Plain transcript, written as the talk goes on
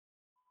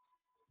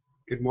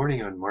Good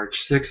morning on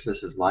March 6th.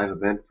 This is live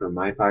event from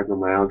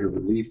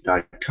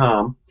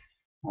myfibromyalgiarelief.com.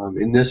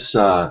 In this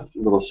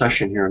little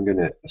session here, I'm going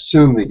to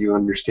assume that you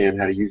understand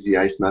how to use the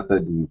ICE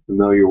method and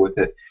familiar with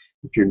it.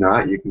 If you're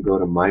not, you can go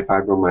to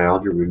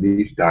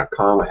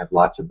myfibromyalgiarelief.com. I have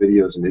lots of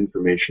videos and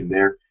information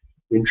there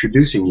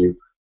introducing you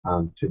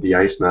to the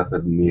ICE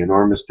method and the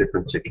enormous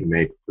difference it can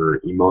make for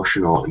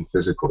emotional and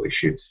physical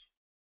issues.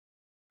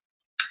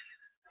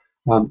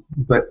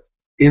 But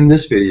in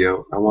this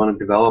video, I want to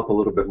develop a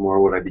little bit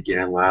more what I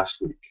began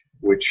last week,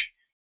 which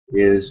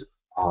is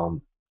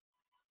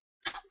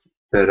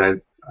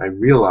that I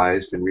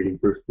realized in reading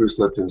Bruce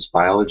Lipton's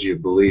Biology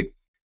of Belief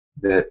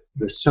that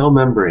the cell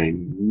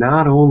membrane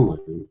not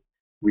only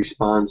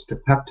responds to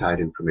peptide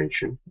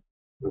information,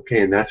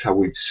 okay, and that's how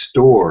we've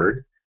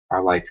stored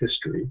our life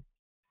history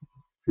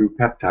through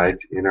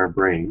peptides in our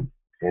brain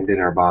and in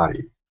our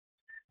body,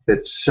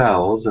 that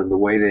cells and the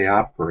way they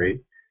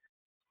operate,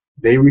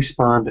 they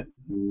respond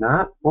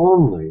not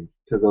only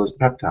to those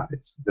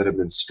peptides that have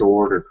been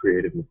stored or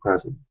created in the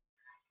present,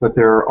 but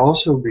there are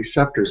also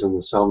receptors in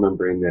the cell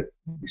membrane that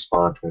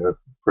respond to,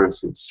 for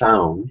instance,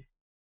 sound.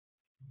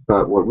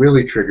 But what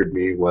really triggered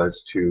me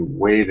was to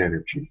wave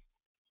energy.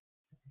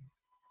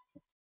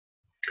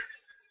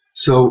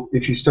 So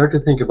if you start to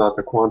think about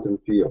the quantum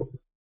field,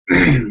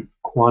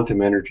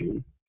 quantum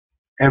energy,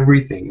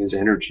 everything is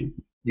energy.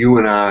 You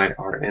and I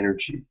are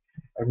energy.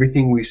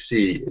 Everything we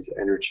see is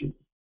energy.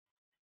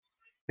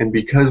 And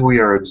because we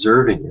are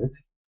observing it,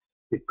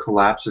 it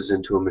collapses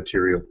into a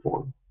material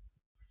form.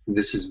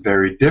 This is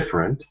very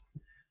different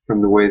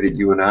from the way that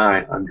you and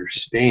I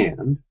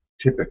understand,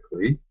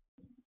 typically,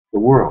 the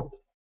world.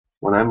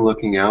 When I'm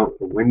looking out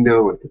the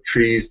window at the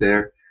trees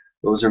there,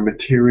 those are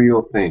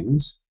material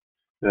things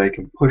that I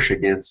can push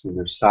against, and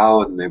they're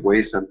solid, and they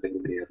weigh something,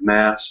 and they have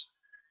mass,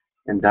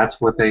 and that's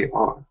what they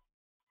are.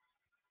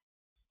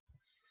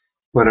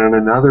 But on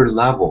another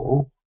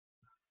level,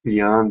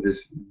 beyond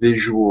this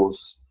visual,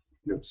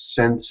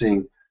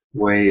 sensing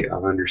way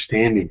of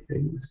understanding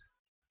things,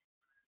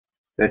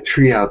 that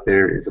tree out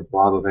there is a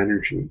blob of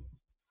energy,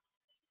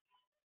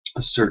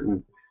 a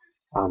certain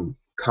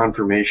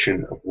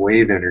confirmation of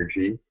wave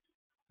energy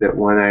that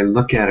when I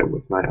look at it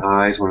with my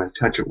eyes, when I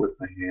touch it with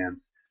my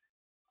hands,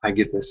 I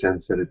get the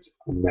sense that it's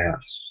a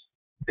mass,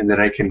 and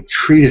that I can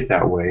treat it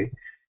that way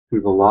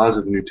through the laws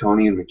of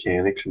Newtonian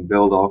mechanics and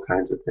build all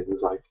kinds of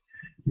things like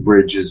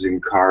bridges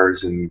and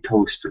cars and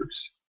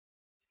toasters,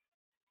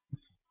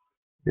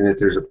 and that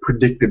there's a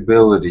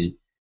predictability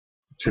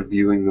to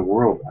viewing the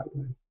world that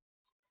way.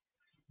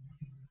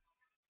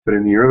 But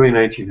in the early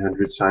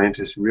 1900s,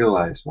 scientists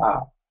realized,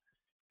 wow,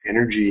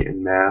 energy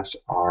and mass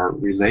are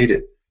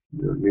related.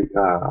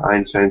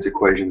 Einstein's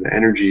equation, the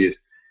energy is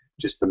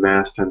just the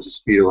mass times the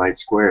speed of light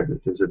squared,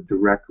 that there's a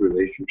direct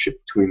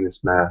relationship between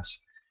this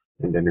mass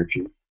and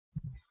energy.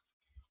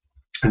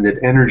 And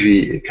that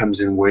energy, it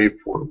comes in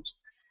waveforms,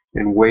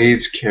 and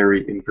waves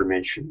carry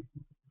information.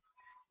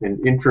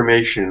 And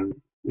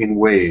information in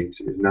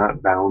waves is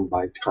not bound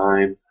by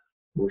time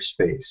or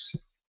space.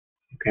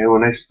 Okay,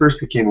 when I first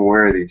became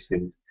aware of these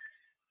things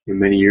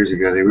many years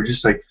ago, they were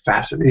just like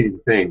fascinating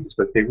things,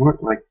 but they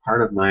weren't like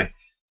part of my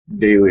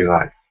daily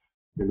life.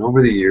 And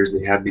over the years,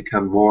 they have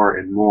become more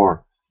and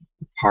more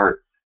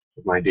part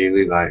of my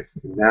daily life.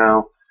 And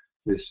now,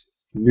 this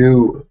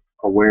new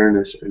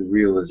awareness and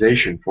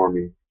realization for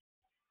me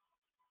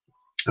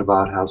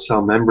about how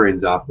cell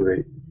membranes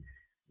operate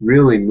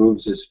really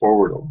moves this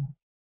forward a lot.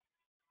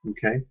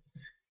 Okay?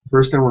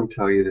 First, I want to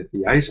tell you that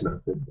the ICE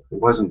method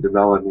wasn't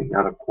developing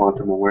out of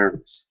quantum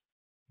awareness.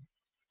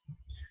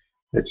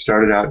 It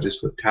started out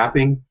just with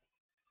tapping,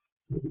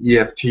 with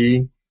EFT,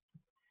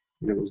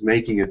 and it was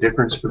making a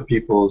difference for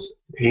people's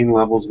pain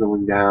levels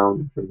going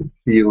down, for them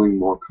feeling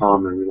more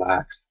calm and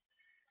relaxed.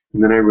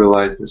 And then I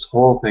realized this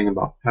whole thing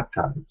about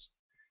peptides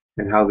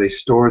and how they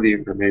store the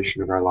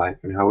information of our life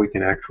and how we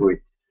can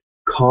actually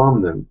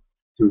calm them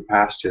through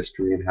past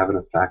history and have an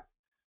effect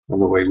on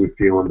the way we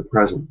feel in the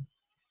present.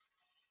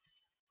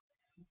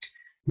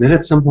 And then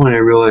at some point I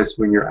realized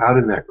when you're out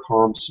in that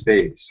calm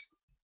space,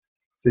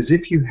 it's as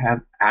if you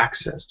have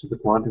access to the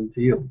quantum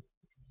field,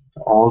 to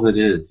all that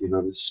is,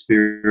 the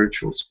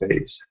spiritual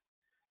space.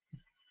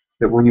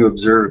 That when you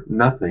observe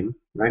nothing,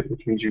 right,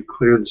 which means you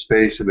clear the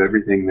space of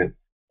everything that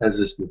has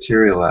this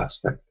material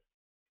aspect,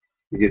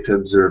 you get to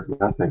observe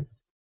nothing,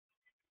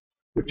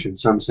 which in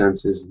some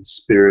sense is the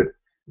spirit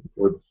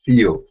or the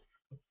field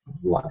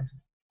of life.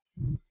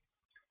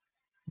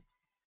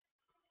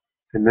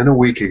 And then a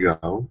week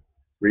ago,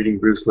 reading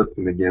Bruce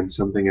Lipton again,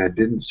 something I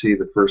didn't see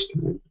the first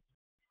time.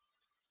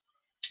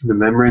 The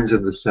membranes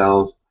of the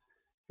cells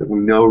that we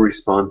know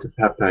respond to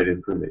peptide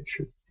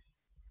information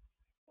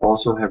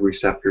also have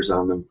receptors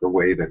on them for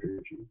wave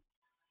energy.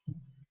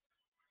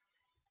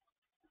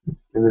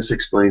 And this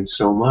explains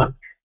so much.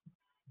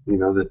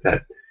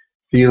 That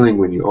feeling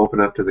when you open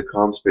up to the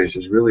calm space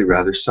is really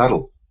rather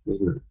subtle,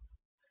 isn't it?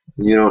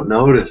 And you don't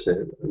notice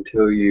it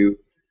until you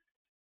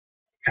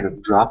kind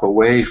of drop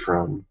away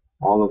from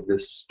all of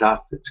this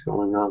stuff that's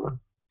going on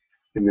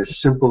in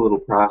this simple little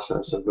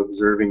process of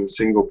observing a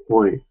single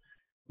point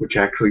which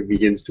actually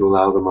begins to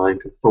allow the mind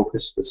to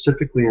focus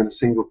specifically on a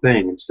single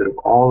thing instead of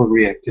all the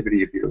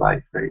reactivity of your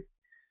life, right?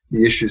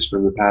 The issues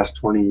from the past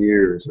 20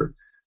 years, or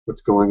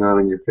what's going on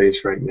in your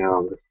face right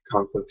now, the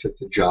conflicts at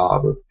the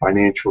job, or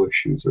financial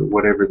issues, or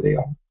whatever they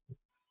are.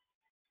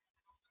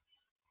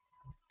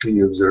 And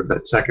you observe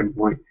that second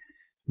point,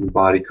 and the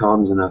body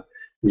calms enough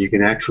that you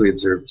can actually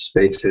observe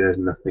space that has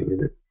nothing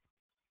in it.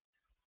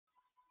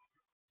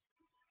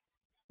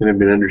 And I've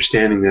been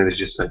understanding that as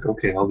just like,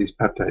 okay, all these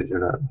peptides are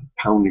not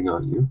pounding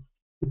on you,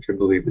 which I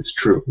believe is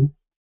true.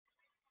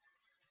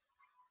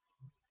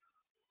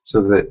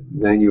 So that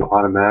then you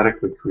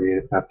automatically create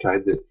a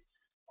peptide that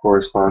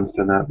corresponds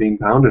to not being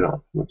pounded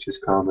on, which is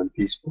calm and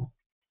peaceful.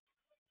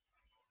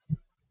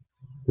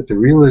 But the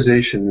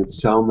realization that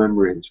cell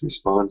membranes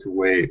respond to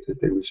waves,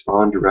 that they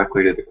respond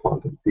directly to the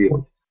quantum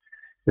field,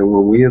 and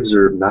when we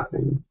observe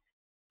nothing,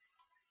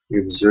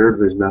 we observe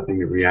there's nothing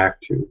to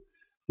react to,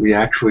 we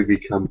actually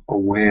become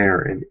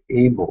aware and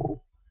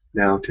able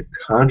now to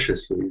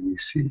consciously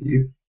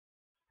receive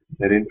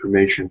that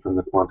information from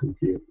the quantum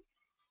field.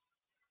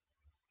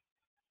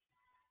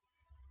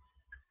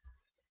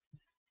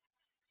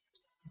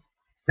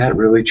 That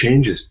really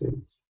changes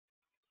things.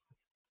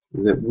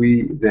 That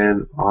we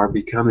then are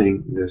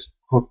becoming this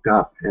hooked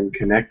up and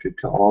connected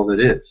to all that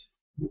is.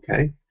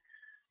 Okay?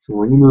 So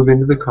when you move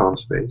into the calm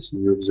space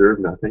and you observe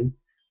nothing,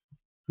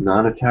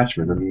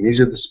 non-attachment, I mean,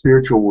 these are the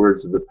spiritual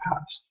words of the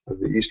past, of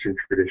the Eastern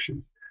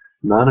tradition.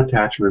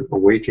 Non-attachment,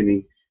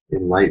 awakening,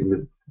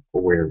 enlightenment,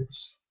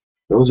 awareness.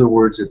 Those are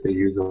words that they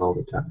use all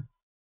the time.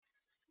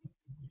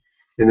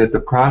 And that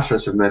the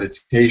process of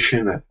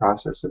meditation, that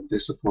process of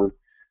discipline,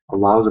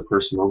 allows a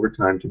person over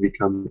time to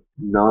become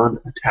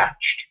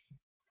non-attached.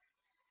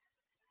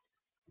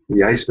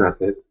 The ice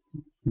method,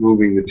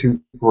 moving the 2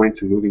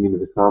 points and moving into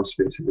the calm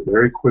space, is a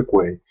very quick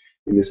way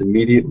in this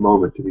immediate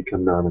moment to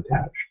become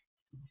non-attached.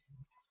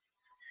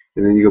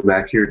 And then you go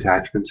back to your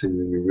attachments, and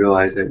when you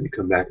realize that, you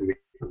come back and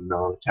become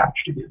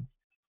non-attached again.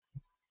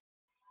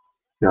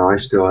 Now, I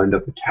still end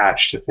up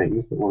attached to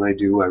things, but when I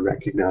do, I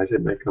recognize it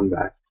and I come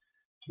back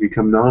to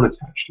become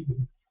non-attached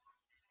again.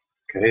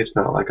 Okay, it's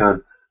not like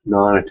I'm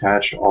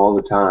non-attached all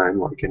the time,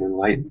 like an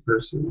enlightened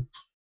person.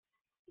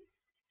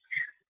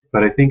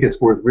 But I think it's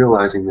worth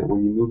realizing that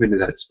when you move into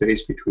that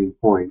space between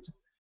points,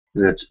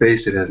 in that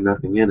space that has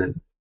nothing in it,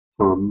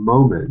 for a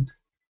moment,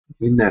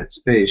 in that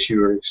space,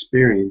 you are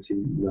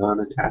experiencing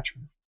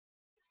non-attachment.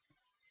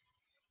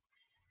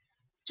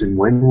 And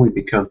when we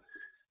become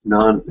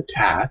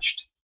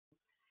non-attached,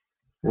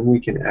 then we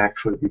can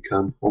actually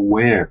become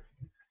aware,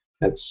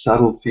 that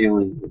subtle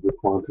feeling of the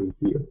quantum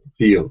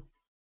field.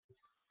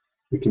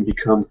 We can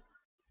become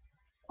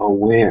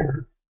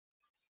aware,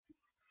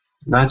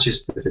 not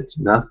just that it's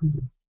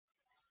nothing,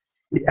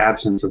 the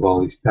absence of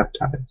all these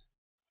peptides,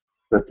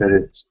 but that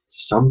it's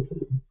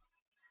something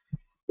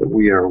that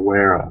we are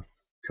aware of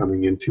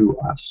coming into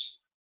us.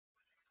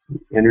 The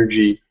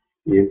energy,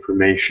 the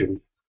information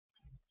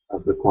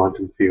of the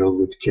quantum field,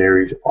 which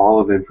carries all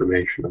of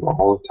information of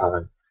all of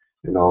time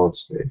and all of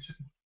space.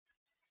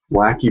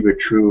 Wacky but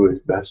true, as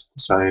best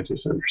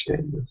scientists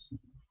understand this.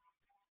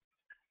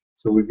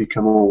 So we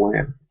become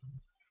aware.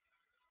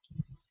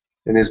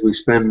 And as we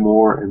spend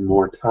more and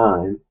more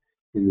time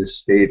in this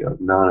state of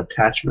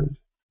non-attachment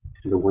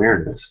and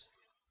awareness,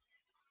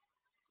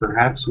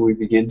 perhaps we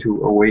begin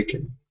to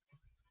awaken.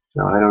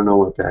 Now, I don't know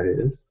what that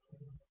is.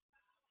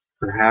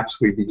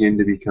 Perhaps we begin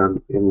to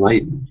become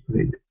enlightened.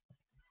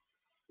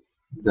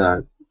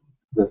 The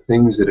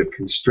things that have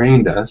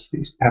constrained us,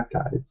 these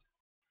peptides,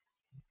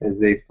 as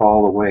they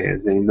fall away,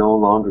 as they no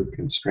longer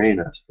constrain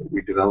us, but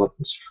we develop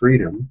this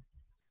freedom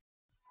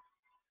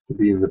to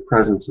be in the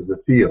presence of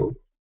the field.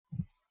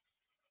 It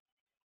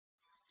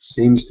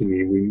seems to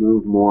me we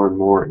move more and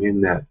more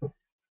in that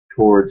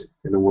towards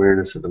an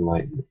awareness of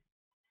enlightenment.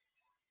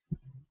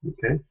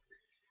 Okay?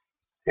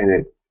 And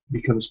it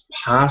becomes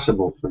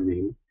possible for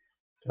me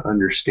to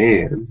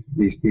understand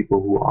these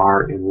people who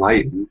are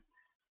enlightened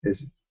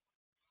as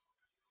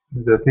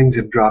the things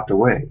have dropped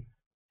away.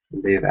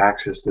 And they have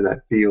access to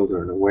that field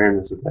or an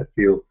awareness of that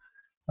field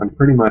on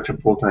pretty much a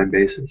full-time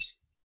basis.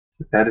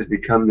 That has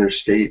become their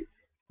state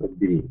of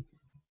being.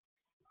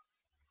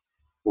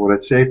 What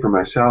I'd say for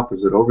myself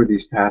is that over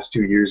these past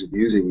 2 years of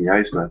using the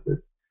ice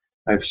method,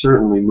 I've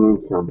certainly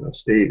moved from a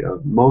state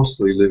of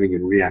mostly living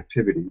in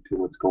reactivity to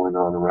what's going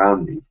on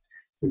around me,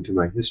 into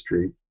my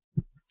history,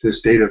 to a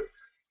state of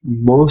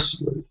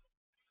mostly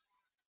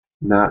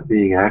not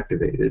being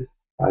activated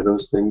by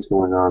those things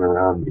going on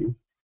around me,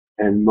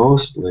 and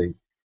mostly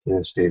in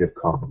a state of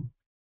calm.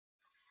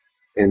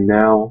 And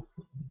now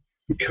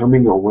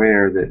becoming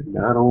aware that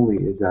not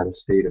only is that a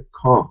state of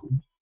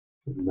calm,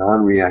 of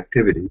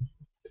non-reactivity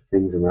to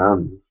things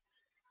around me,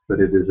 but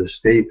it is a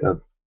state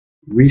of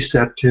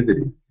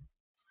receptivity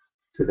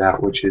to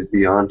that which is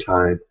beyond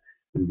time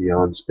and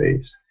beyond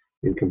space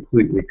and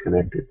completely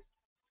connected.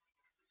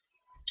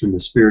 In the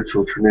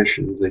spiritual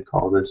traditions, they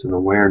call this an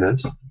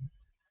awareness,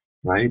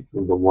 right,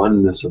 of the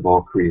oneness of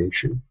all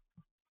creation,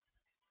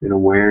 an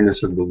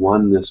awareness of the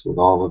oneness with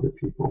all other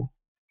people,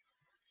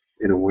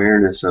 an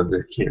awareness of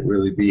there can't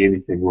really be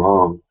anything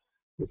wrong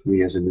with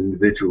me as an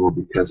individual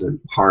because I'm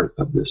part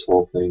of this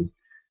whole thing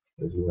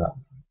as well.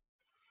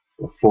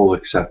 A full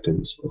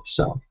acceptance of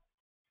self.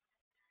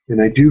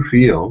 And I do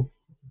feel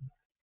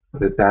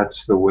that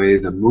that's the way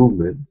the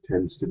movement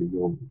tends to be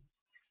going.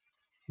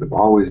 I've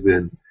always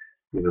been,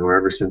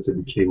 ever since I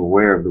became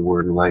aware of the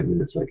word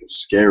enlightenment, it's like a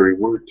scary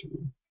word to me,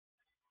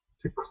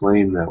 to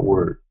claim that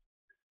word.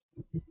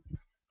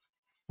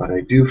 But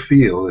I do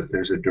feel that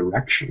there's a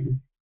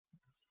direction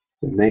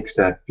that makes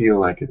that feel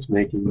like it's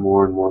making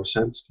more and more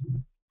sense to me.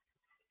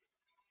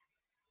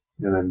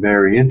 And I'm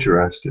very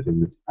interested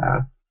in this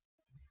path.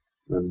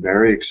 I'm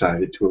very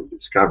excited to have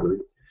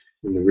discovered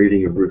in the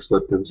reading of Bruce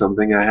Lipton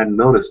something I hadn't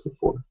noticed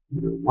before.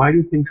 Why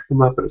do things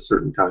come up at a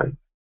certain time?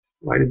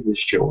 Why did this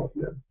show up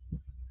now?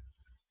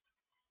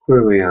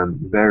 Clearly I'm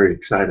very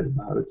excited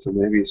about it, so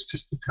maybe it's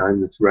just the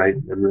time that's right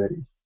and I'm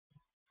ready.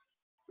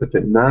 But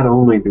that not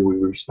only do we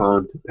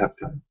respond to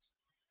peptides,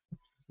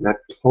 and that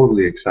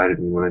totally excited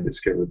me when I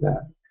discovered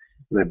that.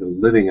 And I've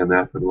been living on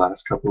that for the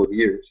last couple of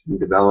years and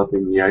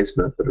developing the ICE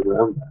method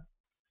around that.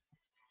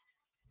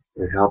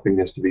 And helping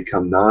us to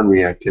become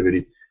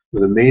non-reactivity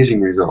with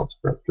amazing results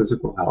for our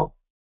physical health,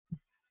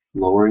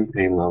 lowering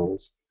pain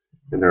levels,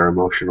 and our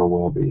emotional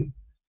well-being.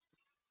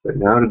 But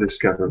now to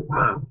discover,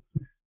 wow,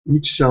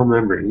 each cell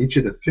membrane, each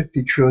of the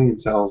 50 trillion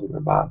cells in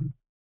our body,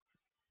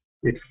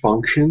 it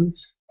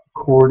functions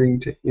according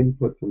to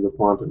input from the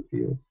quantum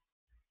field,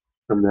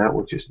 from that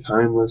which is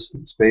timeless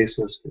and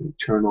spaceless and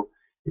eternal,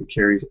 and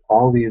carries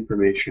all the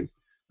information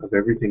of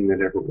everything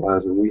that ever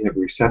was, and we have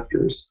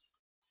receptors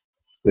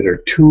that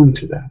are tuned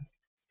to that.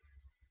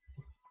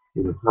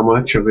 How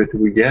much of it do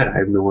we get? I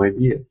have no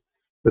idea.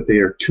 But they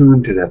are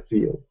tuned to that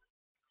field.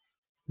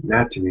 And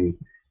that to me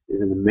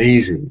is an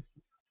amazing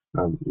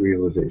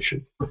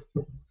realization.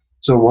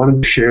 So I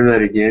wanted to share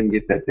that again,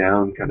 get that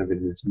down kind of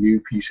in this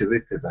new piece of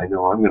it, because I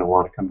know I'm going to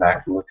want to come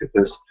back and look at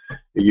this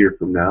a year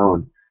from now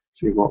and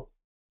see, well,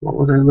 what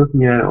was I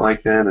looking at it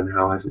like then and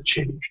how has it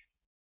changed?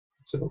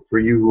 So for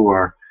you who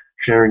are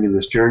sharing in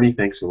this journey,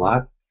 thanks a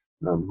lot.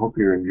 Hope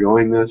you're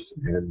enjoying this,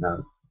 and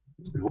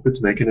I hope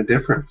it's making a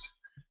difference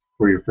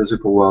for your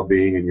physical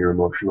well-being and your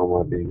emotional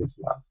well-being as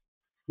well,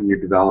 and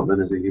your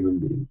development as a human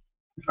being.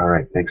 All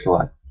right, thanks a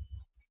lot.